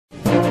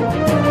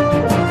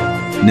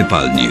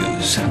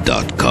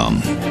nepalnews.com.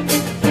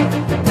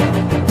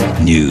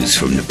 News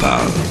from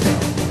Nepal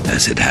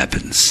as it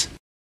happens.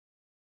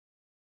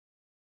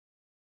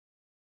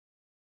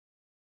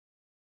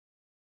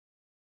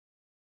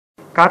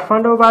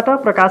 काठमाडौँबाट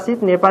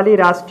प्रकाशित नेपाली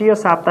राष्ट्रिय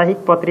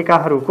साप्ताहिक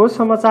पत्रिकाहरूको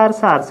समाचार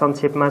सार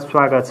संक्षेपमा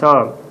स्वागत छ।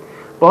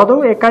 भदौ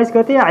 21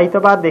 गते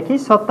आइतबारदेखि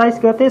 27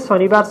 गते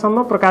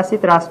शनिबारसम्म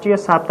प्रकाशित राष्ट्रिय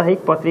साप्ताहिक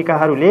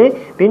पत्रिकाहरूले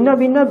भिन्न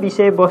भिन्न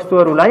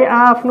विषयवस्तुहरूलाई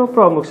आफ्नो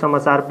प्रमुख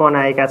समाचार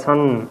बनाएका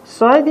छन्।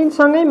 100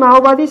 दिनसँगै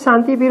माओवादी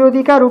शान्ति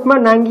विरोधीका रूपमा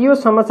नाङ्गियो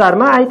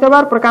समाचारमा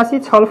आइतबार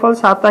प्रकाशित छलफल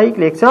साप्ताहिक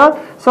लेख्छ,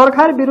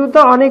 सरकार विरुद्ध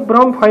अनेक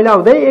भ्रम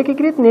फैलाउँदै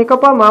एकीकृत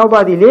नेकपा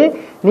माओवादीले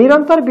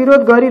निरन्तर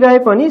विरोध गरिरहे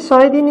पनि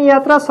 100 दिन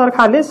यात्रा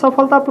सरकारले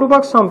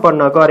सफलतापूर्वक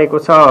सम्पन्न गरेको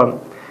छ।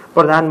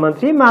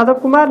 प्रधानमन्त्री माधव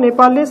कुमार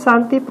नेपालले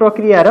शान्ति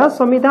प्रक्रिया र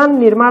संविधान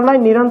निर्माणलाई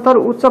निरन्तर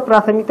उच्च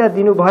प्राथमिकता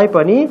दिनुभए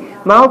पनि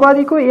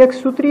माओवादीको एक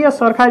सूत्रीय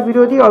सरकार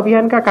विरोधी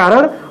अभियानका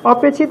कारण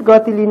अपेक्षित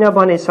गति लिन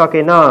भने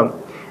सकेन।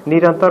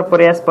 निरन्तर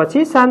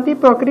प्रयासपछि शान्ति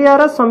प्रक्रिया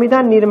र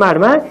संविधान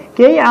निर्माणमा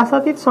केही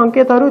आशातीत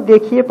संकेतहरू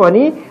देखिए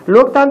पनि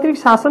लोकतान्त्रिक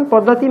शासन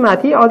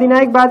पद्धतिमाथि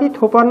अधिनायकवादी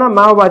थोपर्न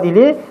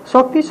माओवादीले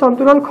शक्ति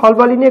सन्तुलन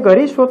खलबलिने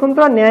गरी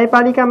स्वतन्त्र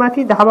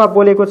न्यायपालिकामाथि धावा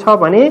बोलेको छ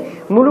भने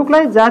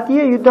मुलुकलाई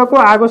जातीय युद्धको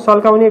आगो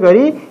सल्काउने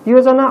गरी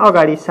योजना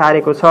अगाडि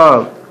सारेको छ।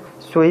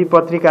 सोही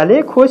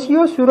पत्रिकाले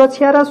खोसियो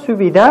सुरक्षा र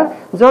सुविधा,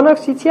 जनक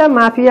शिक्षा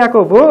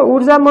माफियाको भो,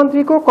 ऊर्जा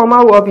मन्त्रीको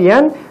कमाउ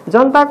अभियान,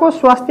 जनताको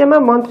स्वास्थ्यमा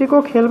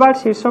मन्त्रीको खेलबाड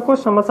शीर्षकको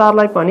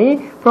समाचारलाई पनि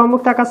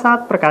प्रमुखताका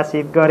साथ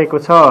प्रकाशित गरेको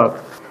छ।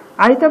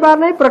 आइतबार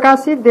नै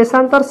प्रकाशित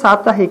देशान्तर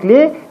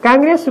साप्ताहिकले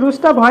कांग्रेस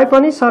रुष्ट भए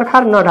पनि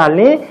सरकार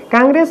नढाल्ने,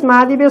 कांग्रेस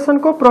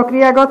महाधिवेशनको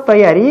प्रक्रियागत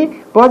तयारी,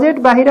 बजेट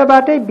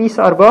बाहिरबाटै 20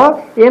 अर्ब,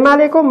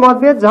 एमालेको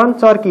मतभेद झन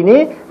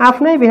चर्किने,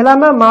 आफ्नै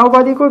भेलामा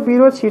माओवादीको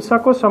विरोध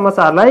शीर्षकको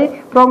समाचारलाई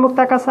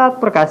प्रमुखताका साथ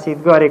प्रकाशित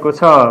गरेको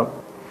छ।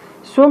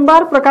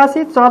 सोमबार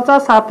प्रकाशित चर्चा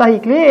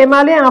साप्ताहिकले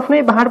एमाले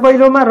आफ्नै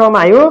भाँडबैलोमा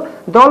रमायो,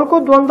 दलको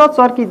द्वन्द्व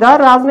चर्किँदा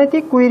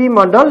राजनैतिक कुइरी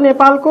मण्डल,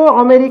 नेपालको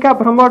अमेरिका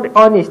भ्रमण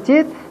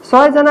अनिश्चित,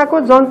 100 जनाको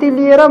जन्ती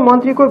लिएर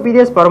मन्त्रीको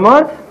विदेश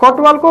भ्रमण,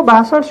 कटवालको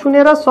भाषण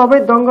सुनेर सबै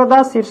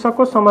दङ्गदार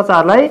शीर्षकको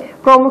समाचारलाई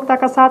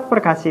प्रमुखताका साथ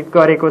प्रकाशित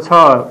गरेको छ।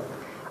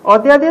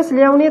 अध्यादेश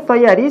ल्याउने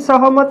तयारी,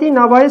 सहमति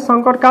नभए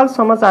संकटकाल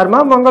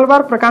समाचारमा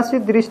मंगलबार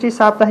प्रकाशित दृष्टि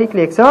साप्ताहिक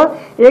लेख्छ,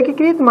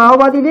 एकीकृत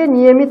माओवादीले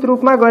नियमित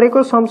रूपमा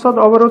गरेको संसद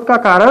अवरोधका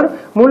कारण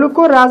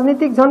मुलुकको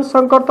राजनीतिक जन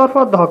संकटतर्फ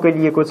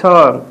धकेलिएको छ।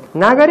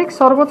 नागरिक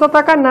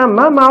सर्वोच्चताका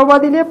नाममा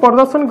माओवादीले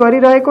प्रदर्शन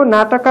गरिरहेको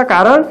नाटकका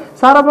कारण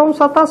सार्वभौम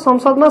सत्ता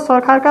संसदमा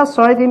सरकारका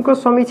 100 दिनको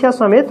समीक्षा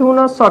समेत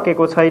हुन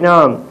सकेको छैन।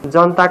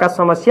 जनताका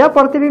समस्या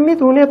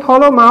प्रतिबिम्बित हुने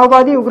थलो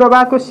माओवादी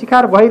उग्रवादको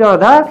शिकार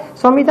भइरहँदा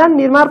संविधान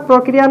निर्माण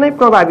प्रक्रिया नै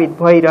प्रभावित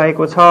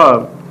भइरहेको छ।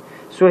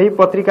 सोही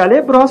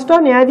पत्रिकाले भ्रष्ट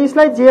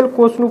न्यायाधीशलाई जेल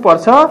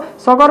कोच्नुपर्छ,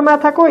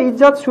 सगरमाथाको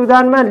इज्जत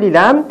सुधारमा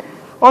लिलाम,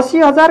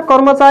 80,000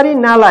 कर्मचारी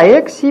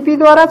नालायक,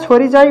 सीपीद्वारा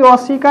छोरीजाई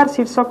अस्वीकार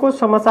शीर्षकको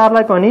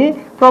समाचारलाई पनि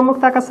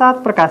प्रमुखताका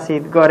साथ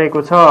प्रकाशित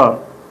गरेको छ।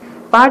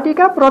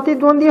 पार्टीका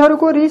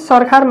प्रतिद्वन्दीहरूको रिस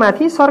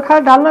सरकारमाथि,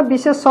 सरकार डाल्न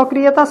विशेष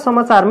सक्रियता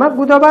समाचारमा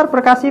बुधबार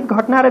प्रकाशित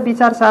घटना र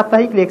विचार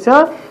साप्ताहिक लेख्छ,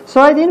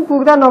 100 दिन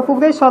पुग्दा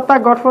नपुग्दै सत्ता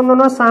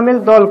गठबन्धनमा सामेल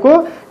दलको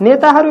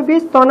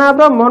नेताहरूबीच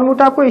तनाव र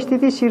मनमुटावको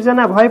स्थिति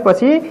सिर्जना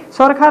भएपछि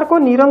सरकारको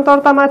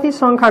निरन्तरतामाथि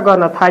शंका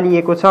गर्न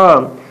थालिएको छ।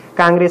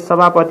 कांग्रेस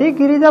सभापति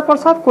गिरिजा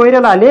प्रसाद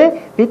कोइरालाले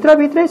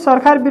भित्रभित्रै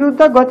सरकार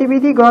विरुद्ध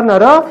गतिविधि गर्न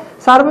र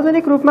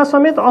सार्वजनिक रूपमा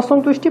समेत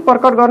असन्तुष्टि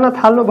प्रकट गर्न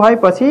थाल्नु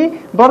भएपछि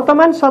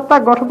वर्तमान सत्ता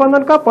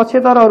गठबन्धनका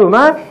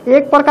पक्षधरहरूमा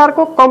एक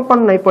प्रकारको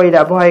कम्पन नै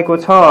पैदा भएको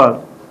छ।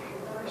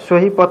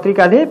 सोही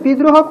पत्रिकाले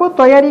विद्रोहको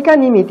तयारीका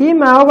निमित्त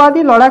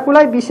माओवादी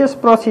लडाकुलाई विशेष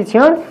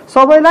प्रशिक्षण,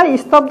 सबैलाई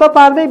स्तब्ध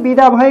पार्दै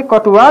विदा भए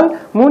कटुवाल,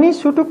 मुनि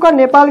सुटुक्क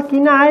नेपाल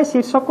किन आए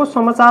शीर्षकको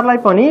समाचारलाई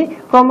पनि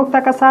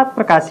प्रमुखताका साथ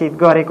प्रकाशित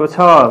गरेको छ।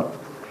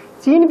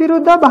 चीन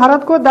विरुद्ध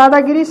भारतको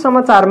दादागिरी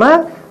समाचारमा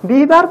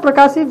बिहिबार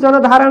प्रकाशित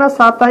जनधारणा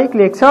साप्ताहिक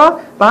लेख्छ,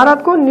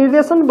 भारतको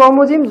निर्देशन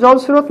बमोजिम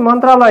जलस्रोत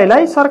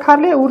मन्त्रालयलाई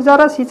सरकारले ऊर्जा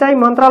र सिंचाई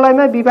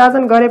मन्त्रालयमा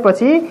विभाजन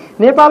गरेपछि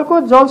नेपालको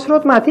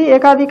जलस्रोतमाथि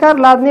एकाधिकार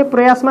लाद्ने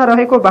प्रयासमा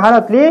रहेको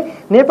भारतले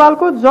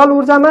नेपालको जल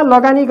ऊर्जामा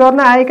लगानी गर्न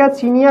आएका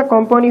चिनिया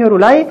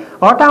कम्पनीहरूलाई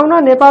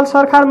हटाउन नेपाल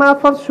सरकार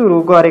मार्फत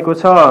सुरु गरेको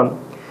छ।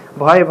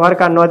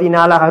 भयभरका नदी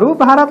नालाहरू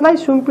भारतलाई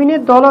सुम्पिने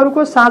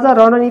दलहरूको साझा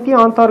रणनीति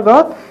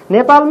अन्तर्गत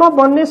नेपालमा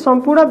बन्ने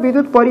सम्पूर्ण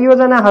विद्युत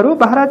परियोजनाहरू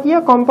भारतीय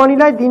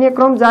कम्पनीलाई दिने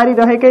क्रम जारी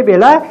रहेकै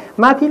बेला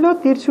माथिल्लो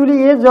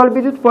त्रिशुली ए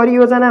जलविद्युत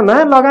परियोजनामा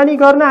लगानी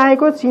गर्न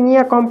आएको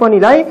चिनिया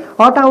कम्पनीलाई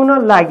हटाउन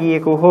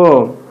लागिएको हो।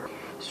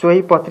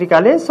 सोही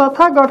पत्रिकाले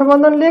सत्ता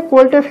गठबन्धनले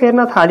कोल्टे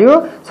फेर्न थाल्यो,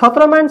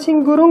 छत्रमान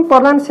सिंह गुरुङ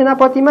प्रधान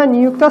सेनापतिमा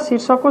नियुक्त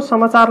शीर्षकको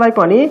समाचारलाई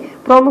पनि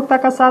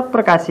प्रमुखताका साथ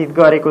प्रकाशित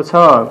गरेको छ।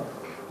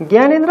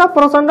 ज्ञानेन्द्र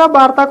प्रचण्ड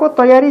वार्ताको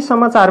तयारी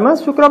समाचारमा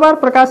शुक्रबार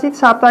प्रकाशित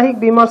साप्ताहिक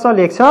विमर्श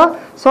लेख्छ,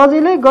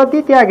 सजिलै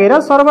गद्दी त्यागेर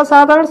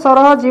सर्वसाधारण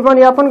सरह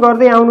जीवनयापन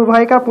गर्दै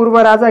आउनुभएका पूर्व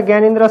राजा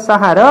ज्ञानेन्द्र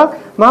शाह र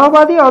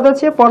माओवादी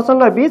अध्यक्ष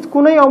प्रचण्ड बीच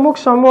कुनै अमुक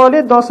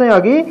समूहले दशैं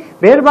अघि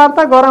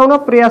भेटवार्ता गराउन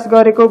प्रयास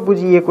गरेको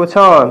बुझिएको छ।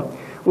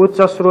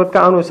 उच्च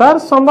स्रोतका अनुसार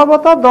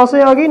सम्भवतः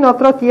दशैं अघि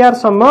नत्र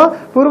तिहारसम्म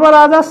पूर्व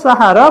राजा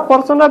शाह र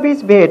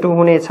प्रचण्डबीच भेट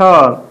हुनेछ।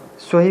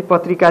 सोही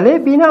पत्रिकाले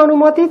बिना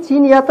अनुमति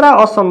चीन यात्रा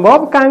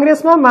असम्भव,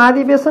 कांग्रेसमा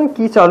महाधिवेशन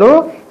किचलो,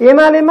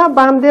 एमालेमा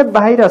वामदेव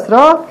भाइरस र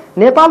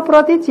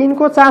नेपालप्रति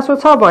चीनको चासो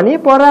छ भनी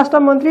परराष्ट्र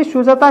मन्त्री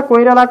सुजाता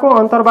कोइरालाको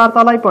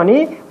अन्तर्वार्तालाई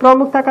पनि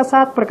प्रमुखताका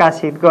साथ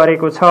प्रकाशित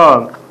गरेको छ।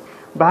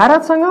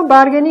 भारतसँग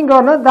बार्गेनिङ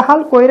गर्न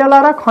दाहाल कोइराला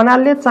र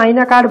खनालले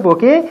चाइना कार्ड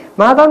बोके,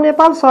 माधव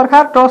नेपाल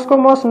सरकार टसको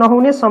मस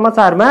नहुने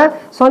समाचारमा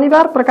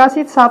शनिबार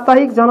प्रकाशित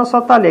साप्ताहिक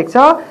जनसत्ता लेख्छ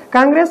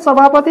कांग्रेस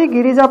सभापति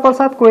गिरिजा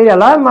प्रसाद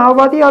कोइराला,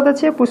 माओवादी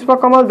अध्यक्ष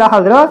पुष्पकमल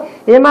दाहाल र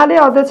एमाले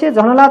अध्यक्ष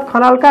झनलाथ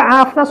खनालका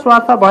आफ्ना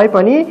स्वार्थ भए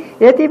पनि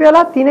यति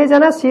बेला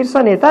तीनैजना शीर्ष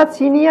नेता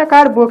चिनिया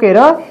कार्ड बोकेर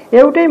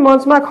एउटै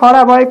मञ्चमा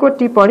खडा भएको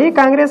टिप्पणी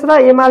कांग्रेस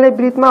र एमाले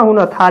बीचमा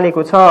हुन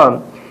थालेको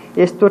छ।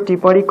 यस्तो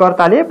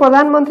टिप्पणीकर्ताले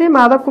प्रधानमन्त्री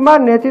माधव कुमार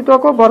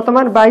नेतृत्वको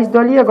वर्तमान 22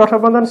 दलीय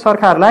गठबन्धन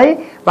सरकारलाई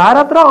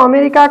भारत र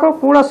अमेरिकाको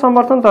पूर्ण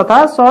समर्थन तथा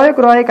सहयोग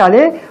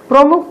रहेकाले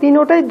प्रमुख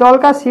तीनवटै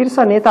दलका शीर्ष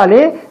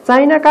नेताले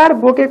चाइना कार्ड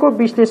बोकेको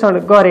विश्लेषण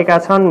गरेका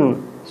छन्।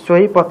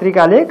 सोही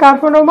पत्रिकाले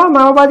काठमाडौँमा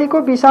माओवादीको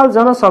विशाल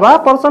जनसभा,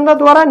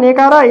 प्रचण्डद्वारा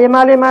नेका र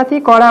एमालेमाथि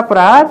कडा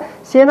प्रहार,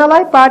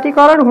 सेनालाई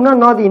पार्टीकरण हुन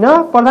नदिन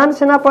प्रधान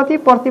सेनापति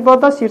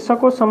प्रतिबद्ध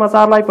शीर्षकको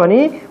समाचारलाई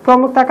पनि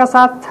प्रमुखताका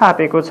साथ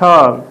छापेको छ।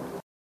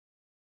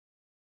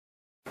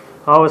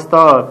 हवस् त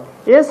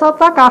यस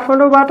हप्ता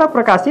काठमाडौँबाट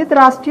प्रकाशित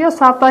राष्ट्रिय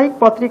साप्ताहिक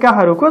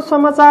पत्रिकाहरूको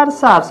समाचार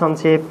सार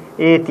संक्षेप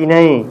यति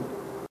नै।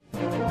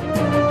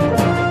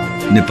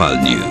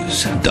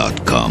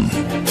 nepalnews.com.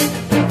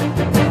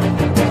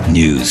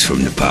 News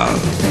from Nepal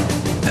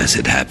as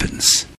it happens.